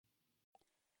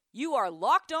You are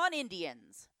Locked On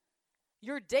Indians,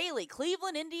 your daily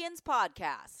Cleveland Indians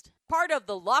podcast. Part of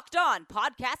the Locked On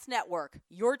Podcast Network,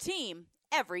 your team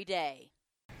every day.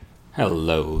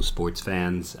 Hello, sports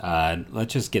fans.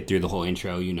 Let's just get through the whole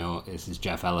intro. You know, this is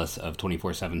Jeff Ellis of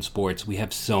 24/7 Sports. We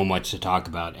have so much to talk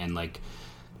about and,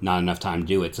 not enough time to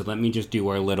do it. So let me just do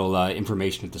our little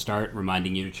information at the start,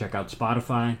 reminding you to check out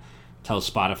Spotify. Tell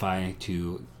Spotify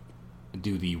to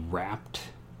do the Wrapped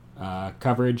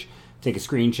coverage. Take a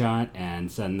screenshot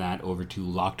and send that over to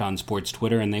Locked On Sports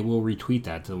Twitter, and they will retweet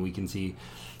that so we can see,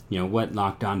 what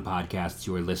Locked On podcasts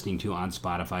you are listening to on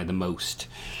Spotify the most.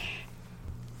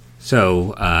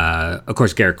 So, of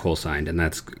course, Gerrit Cole signed, and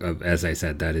that's, as I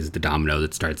said, that is the domino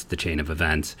that starts the chain of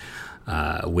events.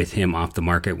 With him off the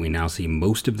market, we now see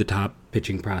most of the top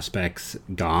pitching prospects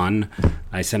gone.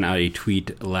 I sent out a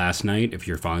tweet last night, if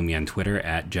you're following me on Twitter,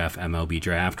 at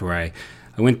JeffMLBDraft, where I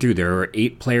went through, there were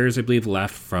 8 players, I believe,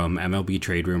 left from MLB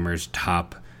Trade Rumors'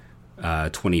 top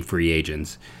 20 free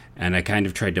agents. And I kind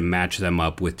of tried to match them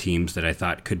up with teams that I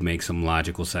thought could make some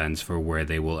logical sense for where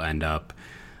they will end up.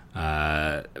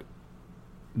 One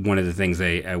of the things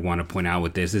I want to point out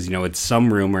with this is, it's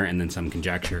some rumor and then some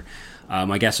conjecture.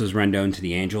 My guess was Rendon to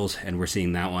the Angels, and we're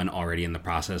seeing that one already in the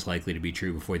process, likely to be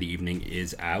true before the evening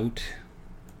is out.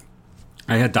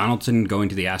 I had Donaldson going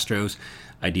to the Astros,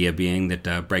 idea being that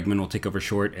Bregman will take over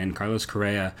short, and Carlos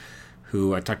Correa,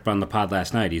 who I talked about on the pod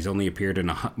last night, he's only appeared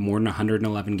in more than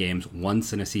 111 games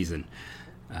once in a season.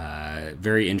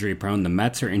 Very injury prone. The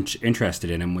Mets are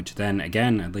interested in him, which then,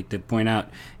 again, I'd like to point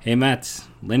out, hey Mets,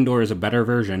 Lindor is a better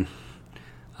version.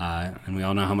 And we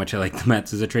all know how much I like the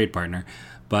Mets as a trade partner.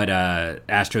 But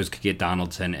Astros could get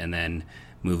Donaldson and then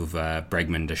move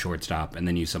Bregman to shortstop and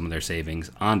then use some of their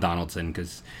savings on Donaldson,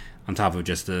 because on top of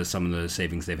just some of the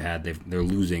savings they've had, they're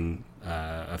losing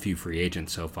a few free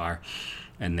agents so far.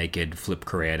 And they could flip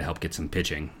Correa to help get some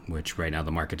pitching, which right now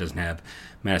the market doesn't have.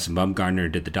 Madison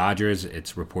Bumgarner did the Dodgers.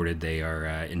 It's reported they are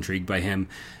intrigued by him.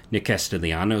 Nick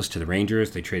Castellanos to the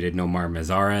Rangers. They traded Nomar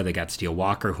Mazara. They got Steele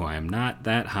Walker, who I am not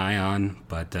that high on,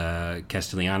 but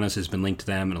Castellanos has been linked to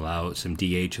them and allow some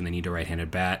DH, and they need a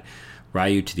right-handed bat.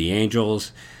 Ryu to the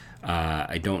Angels.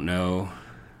 I don't know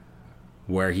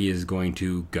where he is going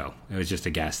to go. It was just a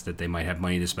guess that they might have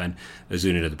money to spend.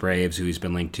 Ozuna to the Braves, who he's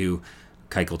been linked to.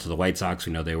 Keuchel to the White Sox.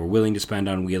 We know they were willing to spend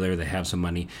on Wheeler. They have some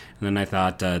money. And then I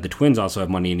thought the Twins also have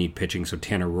money and need pitching, so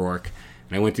Tanner Roark.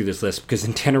 And I went through this list because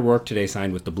Tanner Roark today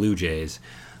signed with the Blue Jays,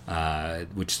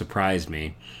 which surprised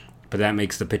me. But that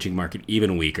makes the pitching market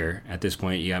even weaker. At this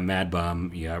point, you got Mad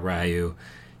Bum, you got Ryu,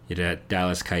 you got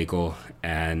Dallas Keuchel,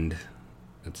 and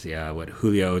let's see,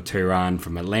 Julio Teheran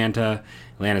from Atlanta.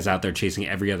 Atlanta's out there chasing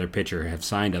every other pitcher, have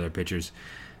signed other pitchers,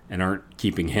 and aren't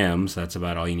keeping him, so that's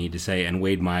about all you need to say. And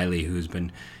Wade Miley, who's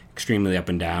been extremely up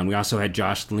and down. We also had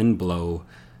Josh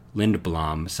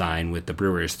Lindblom sign with the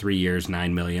Brewers, 3 years,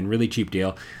 $9 million, really cheap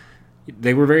deal.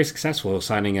 They were very successful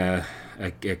signing a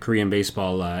Korean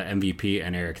baseball MVP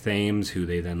and Eric Thames, who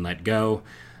they then let go,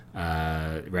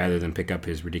 rather than pick up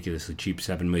his ridiculously cheap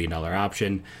 $7 million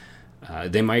option.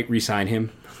 They might re-sign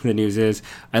him. The news is,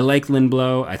 I like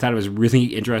Lindblom. I thought it was really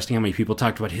interesting how many people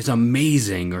talked about his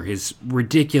amazing or his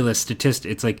ridiculous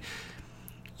statistics. It's like,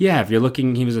 yeah, if you're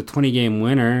looking, he was a 20-game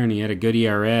winner and he had a good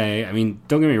ERA. I mean,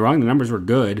 don't get me wrong, the numbers were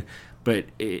good, but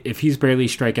if he's barely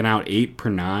striking out 8 per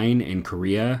 9 in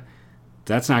Korea,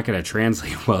 that's not going to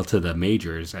translate well to the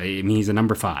majors. I mean, he's a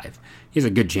number 5. He has a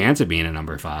good chance of being a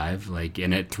number 5.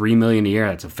 And at $3 million a year,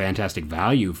 that's a fantastic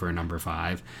value for a number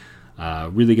 5.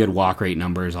 Really good walk rate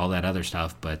numbers, all that other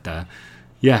stuff. But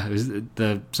it was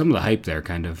some of the hype there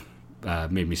kind of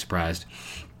made me surprised.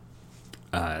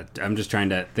 I'm just trying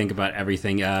to think about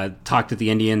everything. Talked at the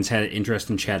Indians, had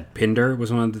interest in Chad Pinder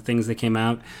was one of the things that came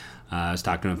out. I was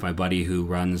talking with my buddy who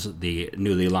runs the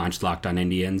newly launched Locked On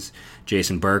Indians,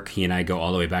 Jason Burke. He and I go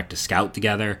all the way back to Scout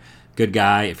together. Good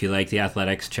guy. If you like the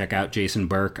Athletics, check out Jason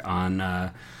Burke on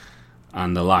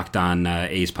the Locked On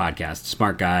A's podcast.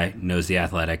 Smart guy, knows the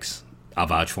Athletics. I'll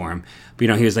vouch for him.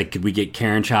 But, he was like, could we get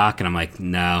Karinchak? And I'm like,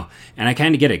 no. And I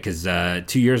kind of get it because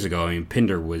 2 years ago,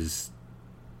 Pinder was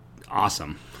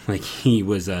awesome. Like, he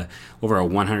was over a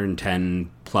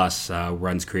 110-plus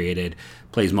runs created,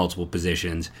 plays multiple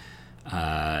positions.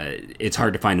 It's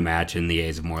hard to find a match, and the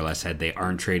A's have more or less said they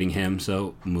aren't trading him,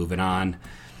 so moving on.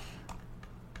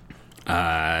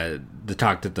 The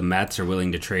talk that the Mets are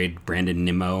willing to trade Brandon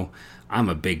Nimmo. I'm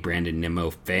a big Brandon Nimmo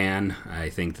fan. I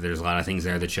think that there's a lot of things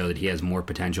there that show that he has more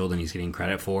potential than he's getting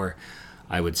credit for.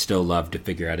 I would still love to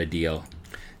figure out a deal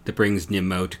that brings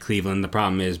Nimmo to Cleveland. The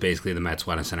problem is basically the Mets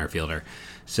want a center fielder.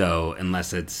 So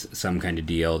unless it's some kind of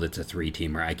deal that's a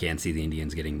 3-teamer, I can't see the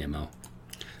Indians getting Nimmo.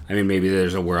 I mean, maybe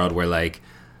there's a world where, like,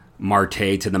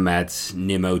 Marte to the Mets,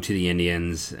 Nimmo to the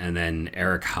Indians, and then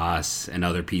Eric Haas and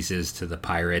other pieces to the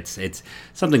Pirates. It's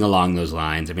something along those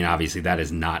lines. I mean, obviously that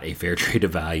is not a fair trade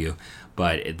of value,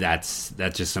 but that's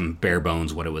just some bare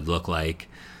bones what it would look like.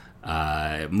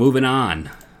 Moving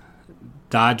on,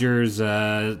 Dodgers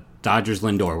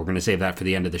Lindor. We're going to save that for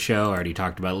the end of the show. I already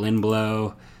talked about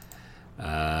Lindblom.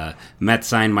 Mets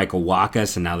signed Michael Wacha,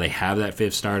 so now they have that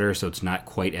fifth starter, so it's not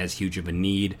quite as huge of a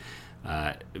need.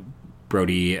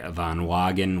 Brody Van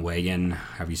Wagen,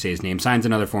 however you say his name, signs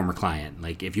another former client.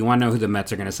 Like, if you want to know who the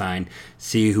Mets are going to sign,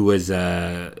 see who was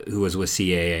with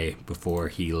CAA before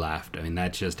he left. I mean,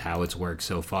 that's just how it's worked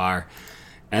so far.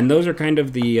 And those are kind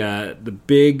of the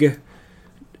big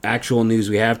actual news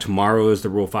we have. Tomorrow is the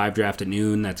Rule 5 draft at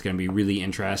noon. That's going to be really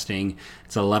interesting.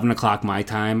 It's 11 o'clock my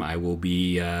time. I will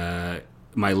be,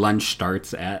 my lunch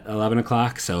starts at 11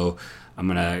 o'clock, so I'm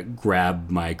going to grab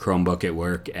my Chromebook at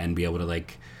work and be able to,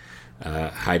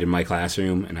 hide in my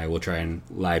classroom, and I will try and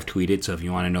live tweet it. So if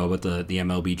you want to know about the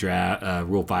MLB draft,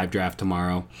 Rule 5 draft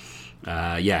tomorrow,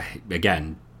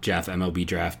 again, Jeff MLB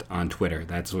draft on Twitter.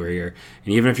 That's where you're.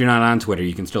 And even if you're not on Twitter,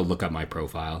 you can still look up my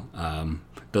profile.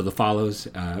 Though the follows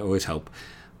always help.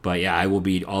 But yeah, I will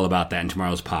be all about that in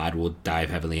tomorrow's pod. We'll dive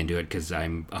heavily into it because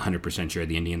I'm 100% sure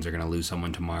the Indians are going to lose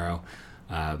someone tomorrow.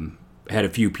 Had a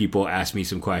few people ask me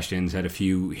some questions, had a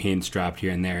few hints dropped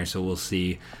here and there, so we'll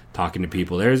see. Talking to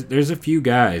people, there's a few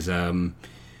guys.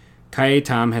 Ka'ai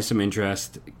Tom has some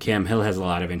interest. Cam Hill has a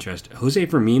lot of interest. Jose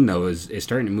Fermin, though, is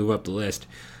starting to move up the list.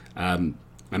 I'm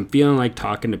feeling like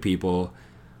talking to people.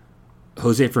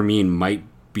 Jose Fermin might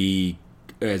be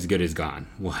as good as gone.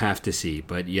 We'll have to see.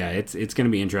 But yeah, it's going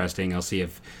to be interesting. I'll see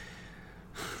if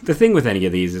the thing with any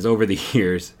of these is over the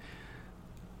years,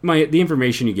 the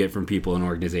information you get from people and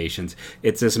organizations,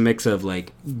 it's this mix of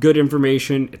good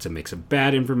information, it's a mix of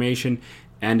bad information,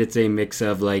 and it's a mix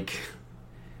of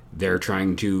they're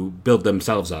trying to build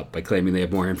themselves up by claiming they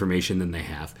have more information than they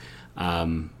have.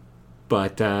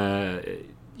 Like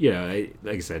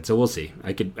I said, so we'll see.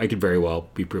 I could very well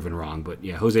be proven wrong, but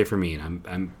yeah, Jose Fermin,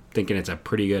 I'm thinking it's a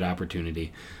pretty good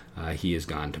opportunity. He is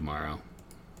gone tomorrow.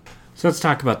 So let's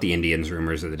talk about the Indians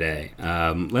rumors of the day.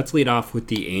 Let's lead off with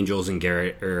the Angels and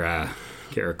Garrett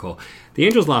Cole. The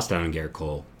Angels lost out on Garrett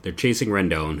Cole. They're chasing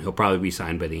Rendon. He'll probably be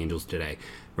signed by the Angels today.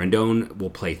 Rendon will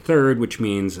play third, which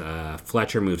means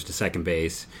Fletcher moves to second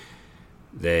base.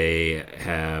 They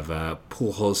have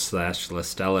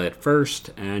Pujols/LaStella at first,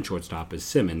 and shortstop is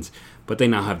Simmons. But they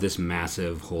now have this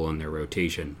massive hole in their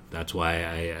rotation. That's why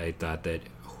I thought that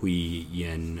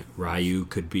Huyen Ryu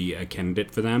could be a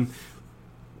candidate for them.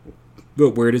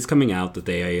 But word is coming out that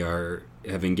they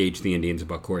have engaged the Indians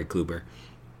about Corey Kluber.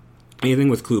 Anything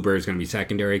with Kluber is going to be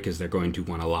secondary because they're going to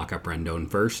want to lock up Rendon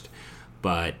first.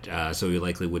 But so we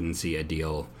likely wouldn't see a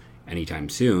deal anytime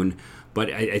soon.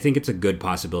 But I think it's a good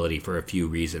possibility for a few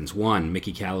reasons. One,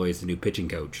 Mickey Callaway is the new pitching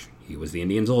coach. He was the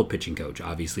Indians' old pitching coach.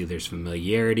 Obviously, there's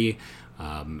familiarity,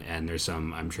 and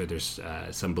I'm sure there's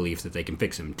some belief that they can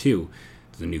fix him too.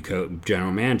 The new the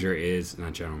new manager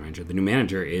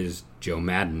is Joe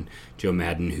Maddon. Joe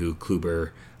Maddon, who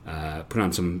Kluber put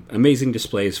on some amazing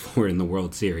displays for in the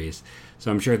World Series.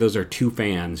 So I'm sure those are two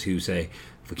fans who say,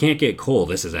 if we can't get Cole,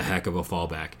 this is a heck of a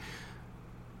fallback.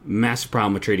 Massive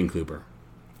problem with trading Kluber.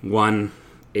 One,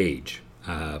 age.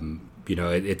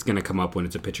 It's going to come up when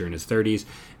it's a pitcher in his 30s.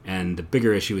 And the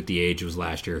bigger issue with the age was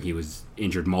last year he was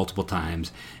injured multiple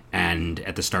times. And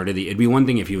at the start of it'd be one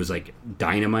thing if he was like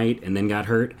dynamite and then got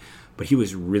hurt. But he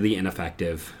was really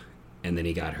ineffective and then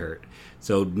he got hurt.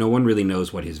 So no one really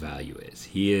knows what his value is.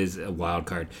 He is a wild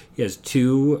card. He has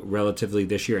 2 relatively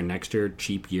this year and next year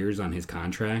cheap years on his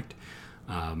contract.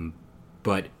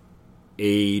 But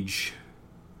age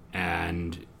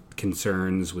and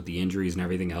concerns with the injuries and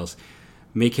everything else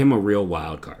make him a real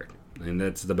wild card. And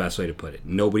that's the best way to put it.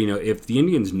 Nobody knows. If the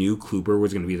Indians knew Kluber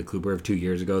was going to be the Kluber of 2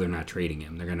 years ago, they're not trading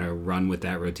him. They're going to run with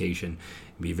that rotation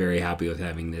and be very happy with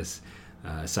having this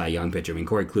Cy Young pitcher. I mean,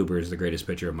 Corey Kluber is the greatest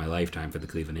pitcher of my lifetime for the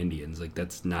Cleveland Indians.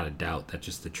 That's not a doubt. That's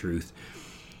just the truth.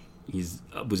 He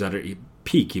was at a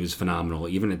peak. He was phenomenal.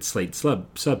 Even at Slate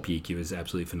sub-peak, he was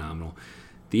absolutely phenomenal.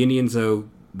 The Indians, though,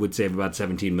 would save about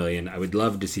 $17 million. I would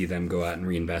love to see them go out and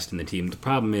reinvest in the team. The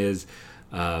problem is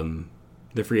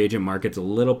the free agent market's a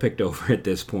little picked over at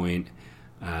this point.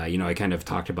 I kind of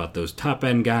talked about those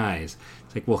top-end guys.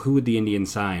 It's like, well, who would the Indians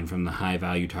sign from the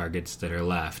high-value targets that are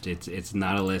left? It's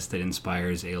not a list that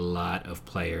inspires a lot of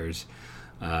players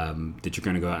that you're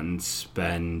going to go out and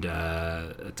spend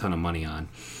a ton of money on.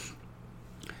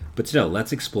 But still,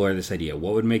 let's explore this idea.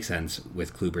 What would make sense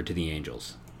with Kluber to the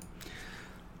Angels?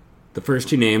 The first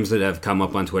two names that have come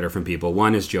up on Twitter from people,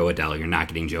 one is Joe Adell. You're not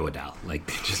getting Joe Adell. Like,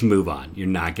 just move on. You're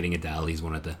not getting Adell. He's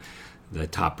one of the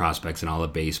top prospects in all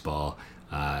of baseball.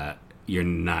 You're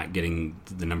not getting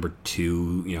the number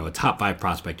two, a top 5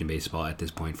 prospect in baseball at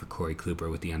this point for Corey Kluber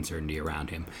with the uncertainty around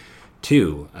him.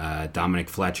 2, Dominic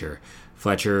Fletcher.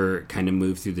 Fletcher kind of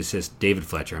moved through the system. David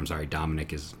Fletcher, I'm sorry.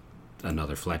 Dominic is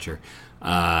another Fletcher.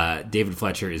 David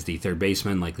Fletcher is the third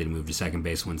baseman, likely to move to second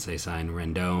base once they sign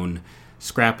Rendon.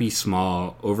 Scrappy,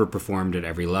 small, overperformed at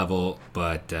every level,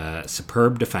 but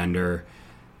superb defender.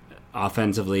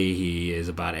 Offensively, he is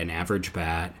about an average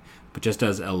bat, but just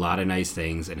does a lot of nice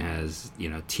things and has,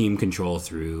 team control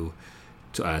through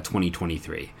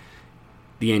 2023.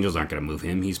 The Angels aren't going to move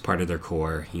him. He's part of their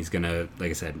core. He's going to, like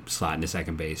I said, slot into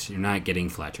second base. You're not getting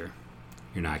Fletcher.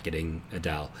 You're not getting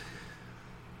Adell.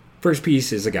 First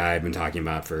piece is a guy I've been talking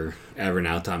about forever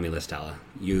now, Tommy La Stella.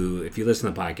 If you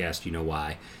listen to the podcast, you know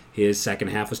why. His second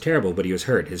half was terrible, but he was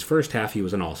hurt. His first half, he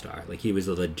was an all-star. Like, he was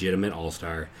a legitimate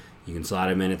all-star. You can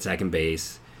slot him in at second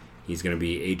base. He's going to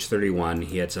be age 31.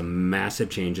 He had some massive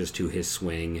changes to his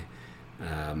swing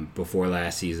before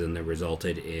last season that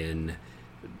resulted in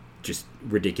just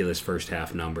ridiculous first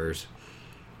half numbers.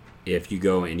 If you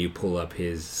go and you pull up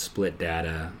his split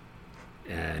data,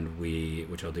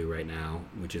 which I'll do right now,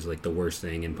 which is like the worst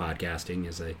thing in podcasting,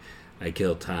 is I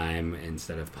kill time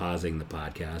instead of pausing the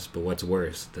podcast. But what's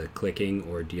worse, the clicking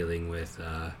or dealing with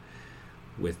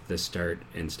the start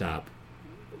and stop?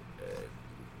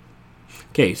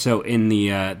 Okay, so in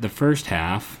the first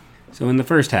half,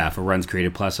 a runs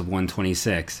created plus of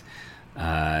 126.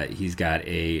 He's got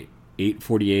a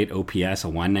 848 OPS, a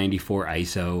 194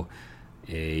 ISO,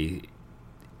 a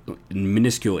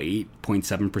minuscule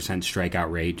 8.7%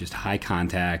 strikeout rate, just high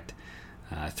contact,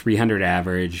 300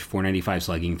 average, 495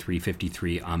 slugging,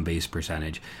 353 on-base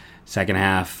percentage. Second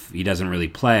half, he doesn't really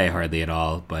play hardly at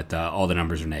all, but all the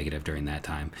numbers are negative during that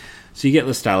time. So you get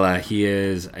La Stella. He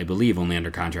is, I believe, only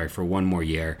under contract for one more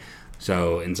year.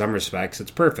 So in some respects,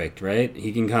 it's perfect, right?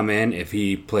 He can come in. If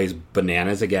he plays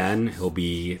bananas again,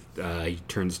 he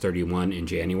turns 31 in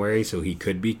January, so he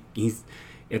could be...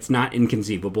 It's not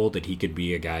inconceivable that he could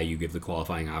be a guy you give the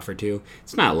qualifying offer to.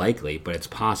 It's not likely, but it's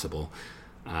possible.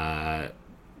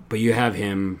 But you have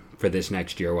him for this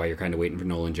next year while you're kind of waiting for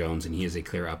Nolan Jones, and he is a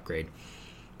clear upgrade.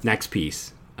 Next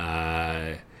piece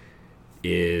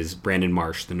is Brandon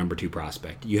Marsh, the number 2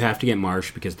 prospect. You have to get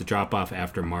Marsh because the drop-off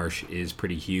after Marsh is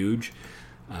pretty huge.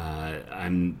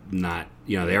 I'm not...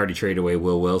 they already traded away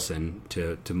Will Wilson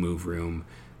to move room.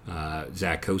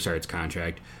 Zach Cosart's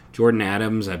contract. Jordan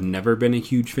Adams, I've never been a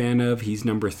huge fan of. He's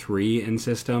number 3 in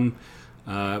system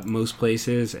most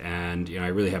places, and I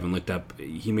really haven't looked up.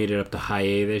 He made it up to high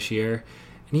A this year,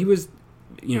 and he was,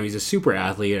 he's a super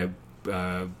athlete,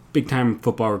 a big-time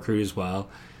football recruit as well.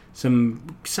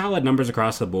 Some solid numbers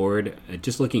across the board.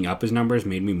 Just looking up his numbers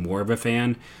made me more of a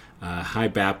fan. High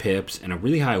BAPIPs and a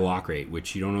really high walk rate,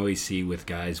 which you don't always see with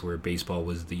guys where baseball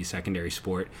was the secondary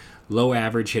sport. Low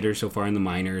average hitter so far in the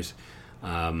minors.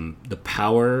 The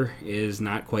power is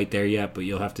not quite there yet, but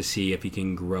you'll have to see if he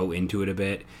can grow into it a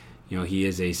bit. He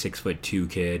is a 6'2"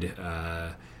 kid,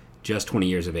 just 20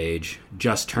 years of age,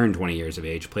 just turned 20 years of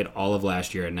age, played all of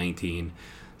last year at 19.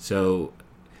 So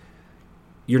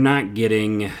you're not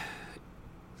getting,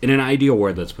 in an ideal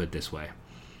world, let's put it this way.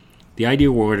 The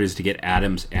ideal world is to get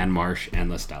Adams and Marsh and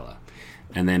La Stella.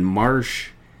 And then Marsh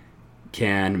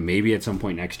can maybe at some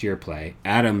point next year play.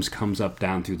 Adams comes up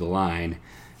down through the line,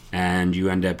 and you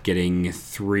end up getting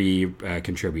 3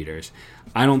 contributors.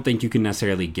 I don't think you can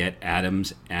necessarily get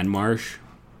Adams and Marsh.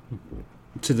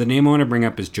 So the name I want to bring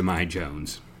up is Jahmai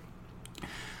Jones.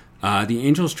 The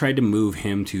Angels tried to move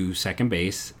him to second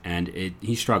base, and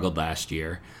he struggled last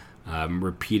year.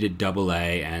 Repeated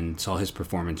Double-A and saw his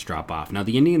performance drop off. Now,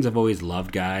 the Indians have always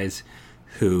loved guys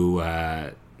who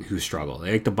struggle.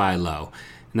 They like to buy low.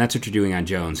 And that's what you're doing on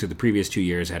Jones, who the previous 2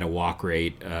 years had a walk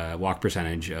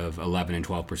percentage of 11 and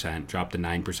 12%, dropped to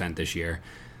 9% this year.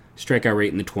 Strikeout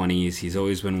rate in the 20s. He's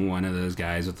always been one of those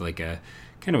guys with like a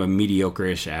kind of a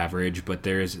mediocre-ish average, but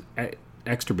there's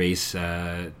extra base,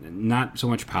 not so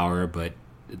much power, but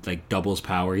like doubles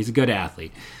power. He's a good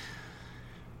athlete.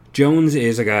 Jones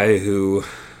is a guy who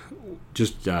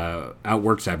just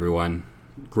outworks everyone.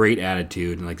 Great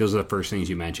attitude. And like those are the first things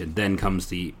you mentioned. Then comes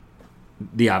the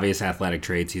obvious athletic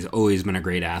traits. He's always been a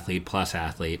great athlete, plus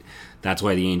athlete. That's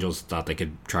why the Angels thought they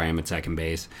could try him at second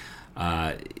base.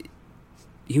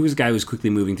 He was a guy who was quickly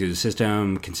moving through the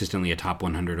system, consistently a top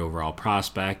 100 overall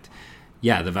prospect.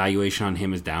 Yeah, the valuation on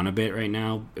him is down a bit right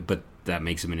now, but that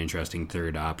makes him an interesting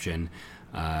third option.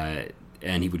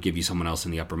 And he would give you someone else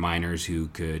in the upper minors who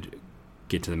could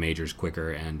get to the majors quicker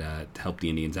and help the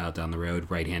Indians out down the road.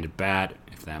 Right-handed bat,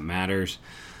 if that matters.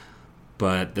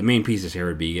 But the main pieces here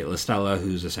would be get La Stella,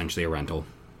 who's essentially a rental,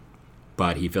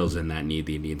 but he fills in that need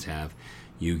the Indians have.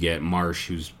 You get Marsh,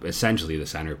 who's essentially the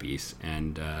centerpiece,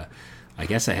 and I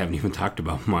guess I haven't even talked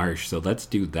about Marsh, so let's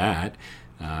do that.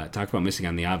 Talk about missing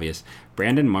on the obvious.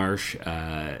 Brandon Marsh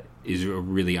is a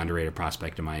really underrated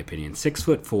prospect in my opinion.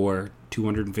 6'4",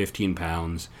 215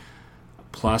 pounds,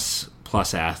 plus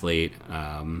athlete,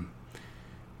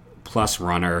 plus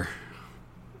runner,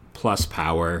 plus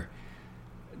power.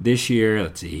 This year,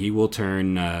 let's see, he'll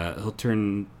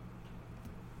turn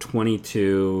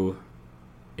 22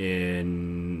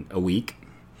 in a week.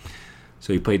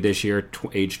 So he played this year,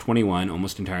 age 21,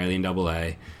 almost entirely in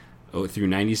Double-A. Through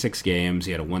 96 games,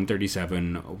 he had a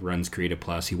 137 runs created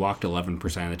plus. He walked 11%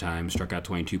 of the time, struck out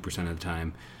 22% of the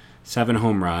time, 7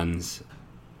 home runs,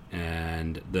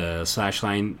 and the slash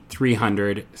line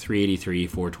 300, 383,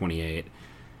 428.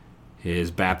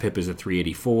 His BABIP is a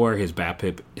 384. His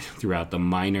BABIP throughout the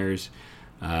minors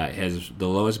has the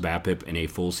lowest BABIP in a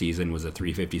full season was a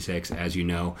 356. As you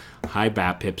know, high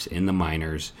BABIPs in the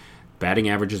minors, batting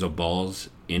averages of balls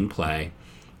in play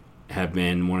have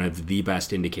been one of the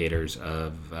best indicators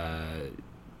of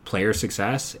player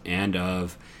success and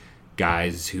of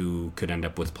guys who could end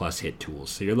up with plus hit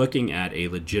tools. So you're looking at a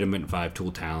legitimate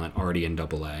 5-tool talent already in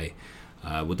Double-A.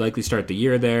 Would likely start the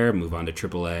year there, move on to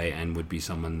Triple-A, and would be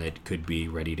someone that could be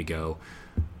ready to go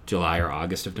July or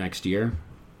August of next year.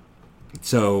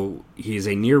 So he's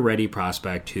a near-ready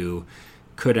prospect who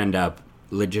could end up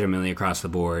legitimately across the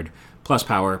board, plus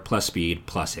power, plus speed,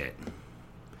 plus hit,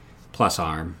 plus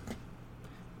arm.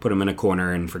 Put him in a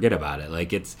corner and forget about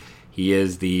it. He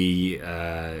is the,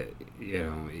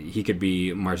 he could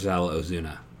be Marcell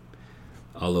Ozuna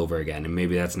all over again. And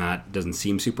maybe doesn't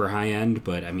seem super high end,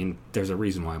 but I mean, there's a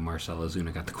reason why Marcell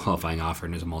Ozuna got the qualifying offer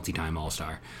and is a multi-time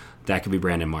All-Star. That could be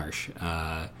Brandon Marsh.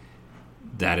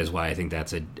 That is why I think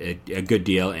that's a good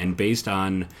deal. And based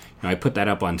on, I put that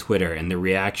up on Twitter, and the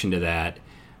reaction to that,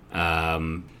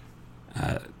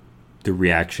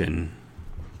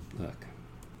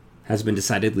 has been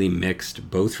decidedly mixed,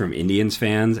 both from Indians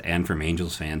fans and from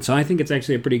Angels fans. So I think it's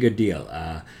actually a pretty good deal.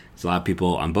 There's a lot of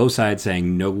people on both sides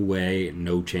saying no way,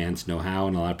 no chance, no how,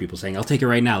 and a lot of people saying I'll take it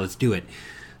right now, let's do it.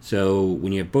 So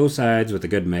when you have both sides with a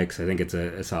good mix, I think it's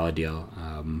a solid deal.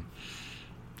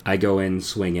 I go in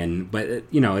swinging, but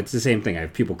it's the same thing. I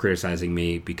have people criticizing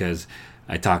me because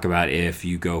I talk about if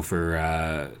you go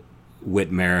for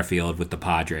Whit Merrifield with the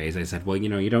Padres. I said, well,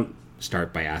 you don't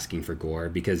start by asking for Gore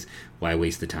because why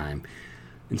waste the time?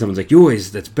 And someone's like,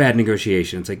 that's bad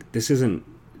negotiation. It's like,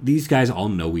 these guys all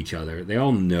know each other. They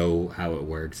all know how it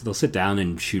works. They'll sit down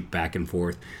and shoot back and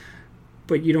forth,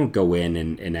 but you don't go in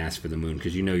and ask for the moon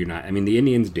because you're not. I mean, the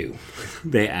Indians do.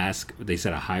 They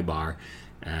set a high bar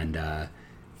and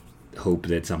hope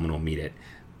that someone will meet it.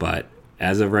 But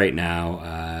as of right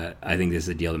now, I think this is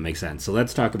a deal that makes sense. So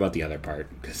let's talk about the other part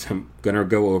because I'm going to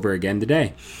go over again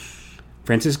today.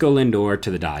 Francisco Lindor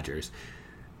to the Dodgers.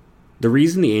 The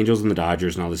reason the Angels and the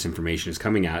Dodgers and all this information is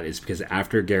coming out is because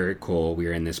after Garrett Cole, we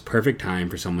are in this perfect time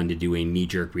for someone to do a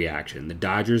knee-jerk reaction. The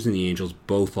Dodgers and the Angels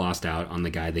both lost out on the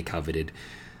guy they coveted.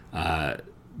 The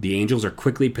Angels are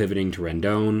quickly pivoting to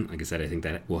Rendon. Like I said, I think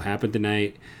that will happen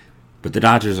tonight. But the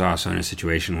Dodgers are also in a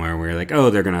situation where we're like,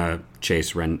 they're going to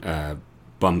chase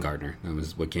Bumgarner. That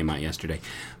was what came out yesterday.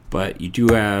 But you do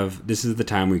have, this is the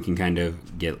time where you can kind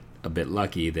of get a bit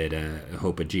lucky that I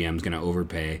hope a GM's going to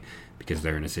overpay because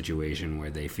they're in a situation where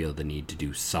they feel the need to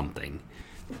do something.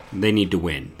 They need to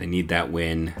win. They need that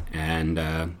win. And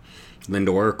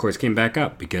Lindor, of course, came back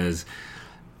up because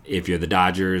if you're the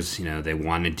Dodgers, they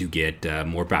wanted to get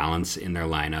more balance in their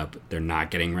lineup. They're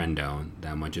not getting Rendon.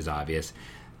 That much is obvious.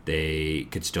 They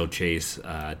could still chase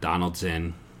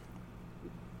Donaldson.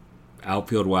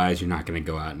 Outfield-wise, you're not going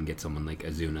to go out and get someone like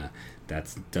Ozuna.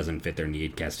 That doesn't fit their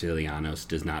need. Castellanos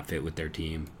does not fit with their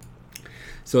team.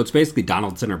 So it's basically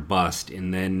Donaldson or bust,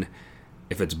 and then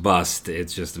if it's bust,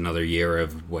 it's just another year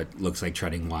of what looks like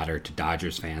treading water to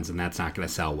Dodgers fans, and that's not going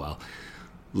to sell well.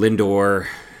 Lindor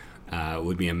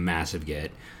would be a massive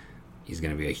get. He's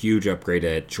going to be a huge upgrade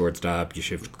at shortstop. You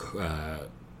shift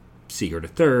Seager to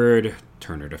third,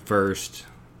 Turner to first,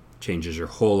 changes your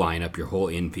whole lineup, your whole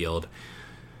infield.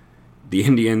 The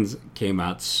Indians came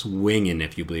out swinging,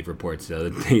 if you believe reports, though.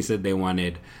 They said they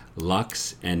wanted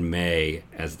Lux and May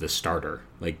as the starter.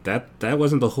 Like, that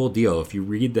wasn't the whole deal. If you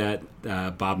read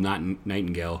that Bob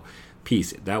Nightingale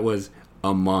piece, that was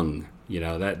among,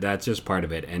 that's just part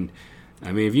of it. And,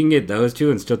 I mean, if you can get those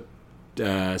two and still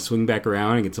swing back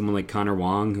around and get someone like Connor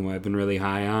Wong, who I've been really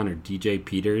high on, or DJ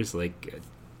Peters,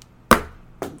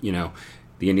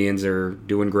 The Indians are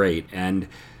doing great, and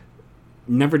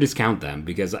never discount them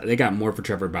because they got more for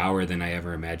Trevor Bauer than I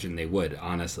ever imagined they would,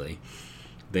 honestly.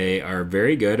 They are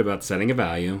very good about setting a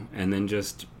value and then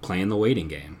just playing the waiting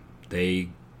game. They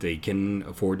can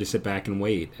afford to sit back and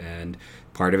wait, and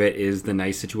part of it is the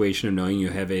nice situation of knowing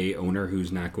you have a owner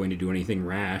who's not going to do anything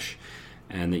rash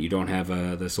and that you don't have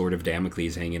the sword of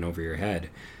Damocles hanging over your head.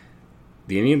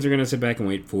 The Indians are going to sit back and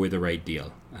wait for the right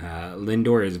deal.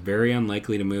 Lindor is very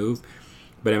unlikely to move,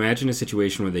 but imagine a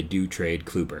situation where they do trade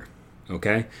Kluber.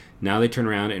 Okay? Now they turn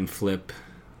around and flip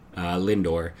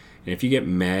Lindor, and if you get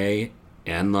May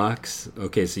and Lux,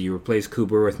 okay, so you replace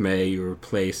Kluber with May, you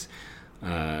replace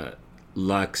Lindor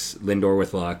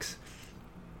with Lux,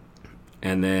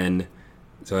 and then,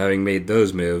 so having made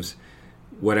those moves,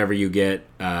 whatever you get,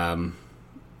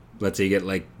 let's say you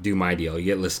get, do my deal, you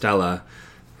get Listella,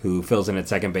 who fills in at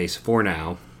second base for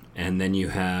now, and then you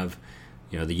have,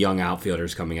 the young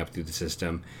outfielders coming up through the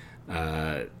system.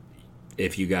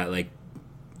 If you got, let's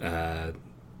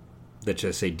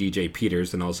just say DJ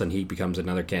Peters, then all of a sudden he becomes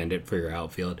another candidate for your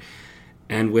outfield.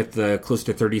 And with the close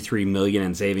to $33 million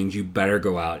in savings, you better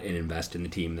go out and invest in the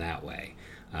team that way.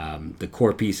 The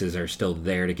core pieces are still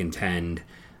there to contend.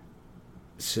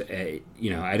 So, I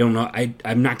don't know.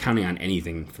 I'm not counting on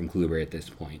anything from Kluber at this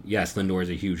point. Yes, Lindor is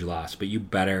a huge loss, but you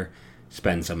better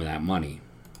spend some of that money.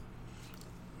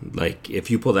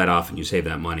 If you pull that off and you save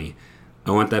that money,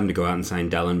 I want them to go out and sign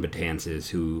Dellin Betances,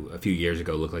 who a few years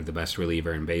ago looked like the best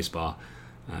reliever in baseball.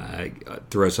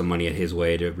 Throw some money at his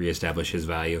way to reestablish his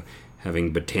value.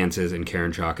 Having Betances and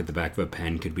Karen Chalk at the back of a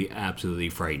pen could be absolutely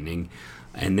frightening.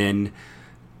 And then,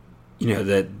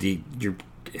 can't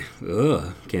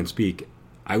speak.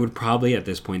 I would probably at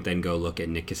this point then go look at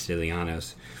Nick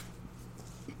Castellanos.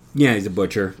 Yeah, he's a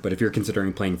butcher, but if you're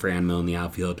considering playing Franmil in the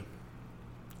outfield,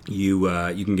 you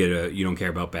can get you don't care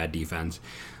about bad defense.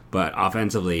 But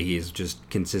offensively, he's just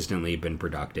consistently been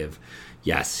productive.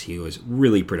 Yes, he was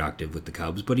really productive with the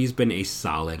Cubs, but he's been a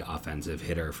solid offensive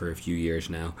hitter for a few years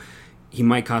now. He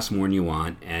might cost more than you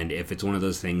want, and if it's one of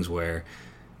those things where,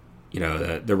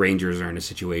 the Rangers are in a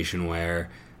situation where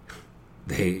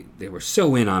they were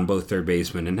so in on both third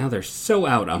basemen, and now they're so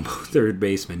out on both third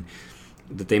basemen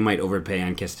that they might overpay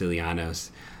on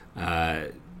Castellanos,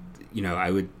 I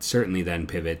would certainly then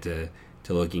pivot to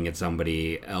looking at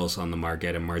somebody else on the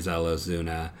market, and Marcell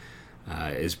Ozuna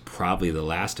is probably the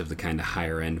last of the kind of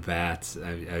higher-end bats.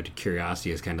 Out of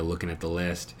curiosity, is kind of looking at the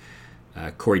list.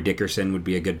 Corey Dickerson would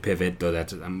be a good pivot, though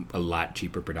that's a lot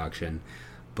cheaper production.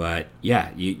 But,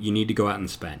 yeah, you need to go out and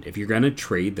spend. If you're going to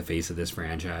trade the face of this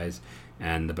franchise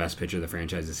and the best pitcher the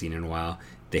franchise has seen in a while,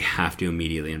 they have to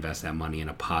immediately invest that money in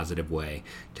a positive way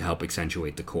to help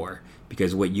accentuate the core.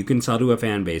 Because what you can sell to a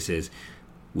fan base is,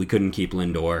 we couldn't keep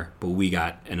Lindor, but we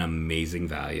got an amazing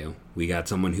value. We got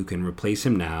someone who can replace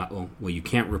him now. Well, you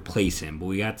can't replace him, but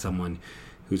we got someone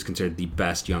who's considered the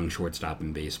best young shortstop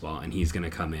in baseball, and he's going to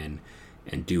come in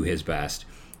and do his best.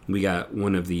 We got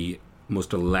one of the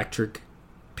most electric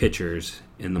pitchers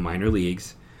in the minor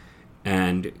leagues,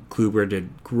 and Kluber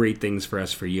did great things for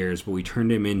us for years, but we turned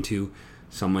him into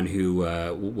someone who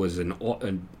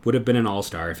would have been an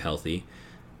all-star if healthy,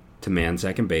 to man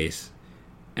second base,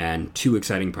 and two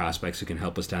exciting prospects who can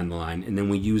help us down the line. And then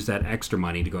we use that extra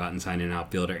money to go out and sign an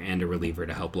outfielder and a reliever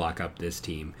to help lock up this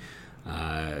team.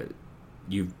 That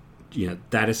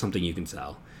is something you can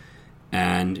sell.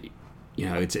 And,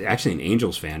 it's actually an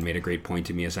Angels fan made a great point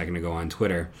to me a second ago on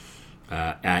Twitter,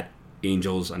 at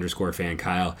Angels_fan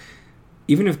Kyle.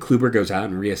 Even if Kluber goes out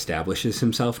and reestablishes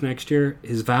himself next year,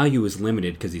 his value is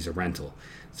limited because he's a rental.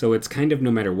 So it's kind of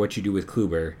no matter what you do with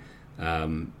Kluber,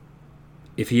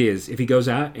 if he goes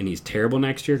out and he's terrible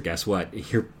next year, guess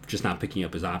what? You're just not picking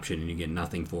up his option and you get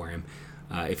nothing for him.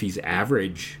 If he's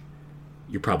average,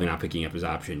 you're probably not picking up his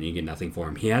option and you get nothing for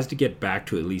him. He has to get back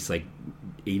to at least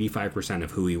 85%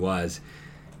 of who he was,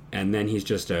 and then he's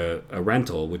just a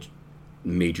rental, which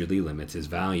majorly limits his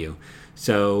value.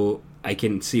 So I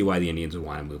can see why the Indians would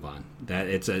want to move on. That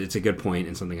it's a good point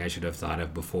and something I should have thought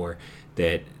of before,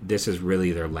 that this is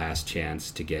really their last chance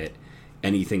to get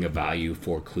anything of value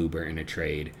for Kluber in a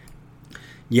trade.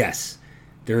 Yes,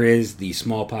 there is the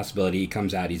small possibility he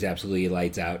comes out, he's absolutely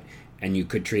lights out, and you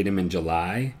could trade him in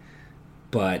July,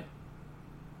 but,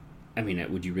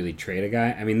 would you really trade a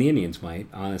guy? The Indians might,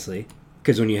 honestly,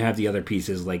 because when you have the other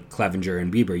pieces like Clevenger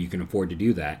and Bieber, you can afford to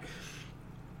do that.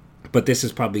 But this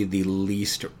is probably the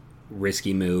least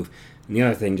risky move. And the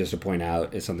other thing, just to point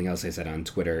out, is something else I said on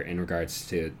Twitter in regards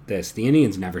to this. The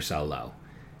Indians never sell low.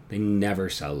 They never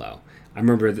sell low. I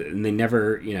remember, and they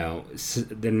never,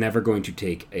 they're never going to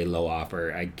take a low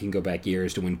offer. I can go back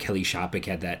years to when Kelly Shopik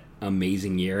had that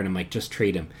amazing year, and I'm like, just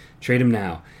trade him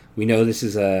now. We know this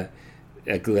is a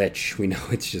glitch. We know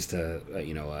it's just a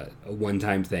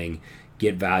one-time thing.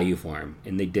 Get value for him,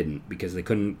 and they didn't, because they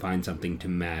couldn't find something to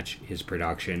match his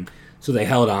production. So they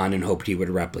held on and hoped he would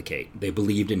replicate. They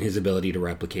believed in his ability to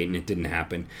replicate, and it didn't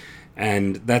happen.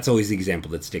 And that's always the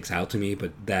example that sticks out to me,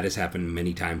 but that has happened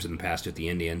many times in the past with the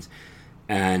Indians.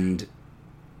 And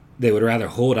they would rather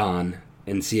hold on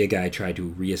and see a guy try to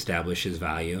reestablish his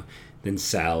value than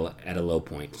sell at a low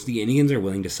point. If the Indians are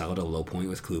willing to sell at a low point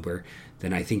with Kluber,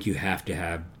 then I think you have to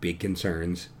have big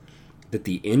concerns that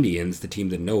the Indians, the team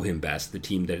that know him best, the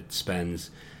team that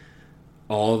spends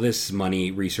all this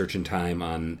money, research, and time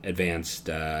on advanced,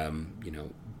 blanking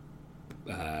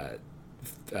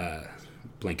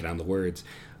on the words,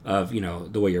 of,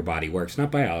 the way your body works.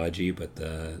 Not biology, but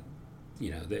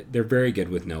they're very good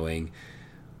with knowing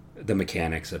the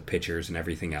mechanics of pitchers and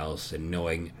everything else, and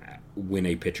knowing when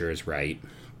a pitcher is right.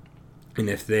 And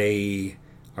if they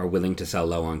are willing to sell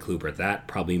low on Kluber, that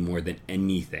probably more than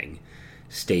anything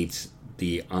states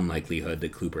the unlikelihood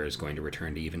that Kluber is going to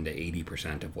return to even to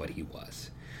 80% of what he was.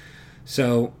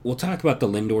 So we'll talk about the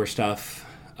Lindor stuff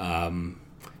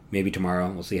maybe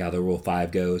tomorrow. We'll see how the Rule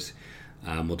 5 goes.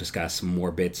 We'll discuss some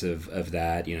more bits of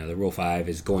that. The Rule 5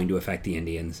 is going to affect the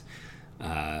Indians.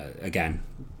 Again,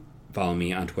 follow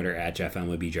me on Twitter at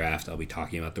JeffMLBDraft. I'll be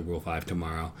talking about the Rule 5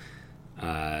 tomorrow.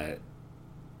 The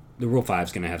Rule 5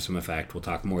 is going to have some effect. We'll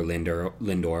talk more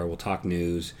Lindor. We'll talk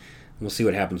news. We'll see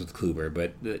what happens with Kluber.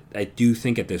 But I do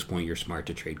think at this point you're smart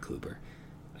to trade Kluber.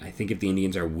 I think if the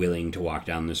Indians are willing to walk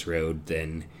down this road,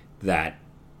 then that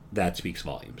speaks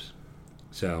volumes.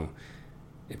 So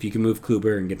if you can move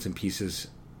Kluber and get some pieces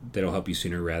that'll help you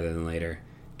sooner rather than later,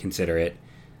 consider it.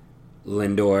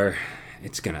 Lindor,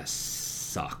 it's going to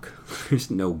suck.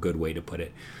 There's no good way to put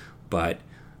it. But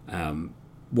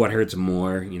what hurts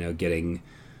more, getting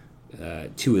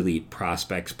 2 elite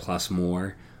prospects plus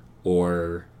more,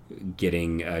 or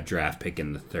getting a draft pick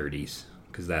in the 30s,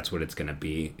 because that's what it's going to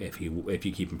be if you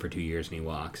keep him for 2 years and he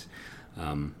walks.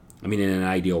 In an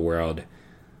ideal world,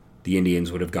 the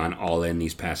Indians would have gone all in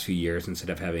these past few years instead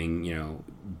of having,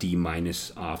 D-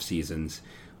 off seasons,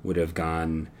 would have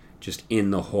gone just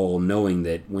in the hole, knowing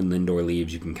that when Lindor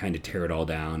leaves, you can kind of tear it all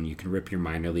down. You can rip your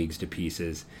minor leagues to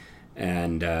pieces.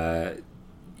 And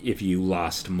if you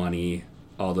lost money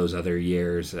all those other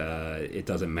years, it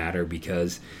doesn't matter,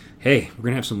 because, hey, we're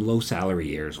going to have some low salary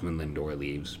years when Lindor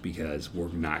leaves, because we're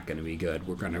not going to be good.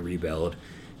 We're going to rebuild.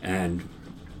 And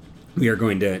we are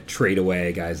going to trade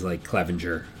away guys like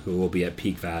Clevenger, who will be at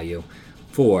peak value,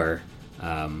 for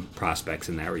prospects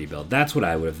in that rebuild. That's what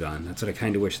I would have done. That's what I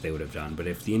kind of wish they would have done. But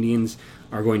if the Indians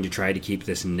are going to try to keep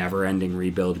this never-ending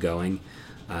rebuild going,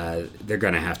 they're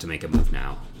going to have to make a move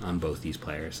now on both these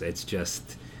players. It's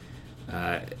just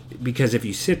because if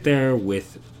you sit there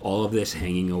with all of this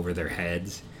hanging over their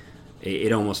heads,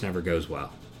 it almost never goes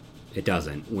well. It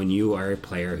doesn't. When you are a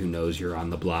player who knows you're on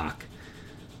the block,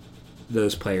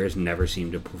 those players never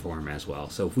seem to perform as well.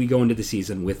 So if we go into the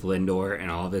season with Lindor and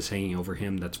all of this hanging over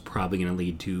him, that's probably going to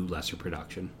lead to lesser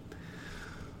production.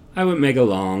 I went mega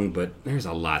long, but there's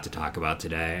a lot to talk about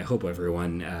today. I hope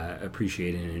everyone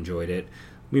appreciated and enjoyed it.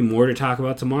 There'll be more to talk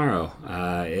about tomorrow.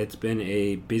 It's been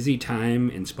a busy time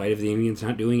in spite of the Indians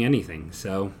not doing anything.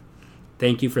 So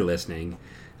thank you for listening.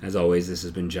 As always, this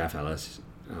has been Jeff Ellis.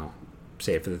 I'll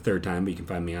say it for the third time, but you can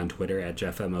find me on Twitter at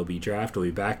JeffMLBDraft. We'll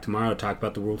be back tomorrow to talk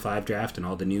about the Rule 5 draft and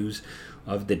all the news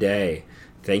of the day.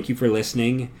 Thank you for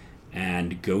listening,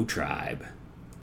 and go Tribe.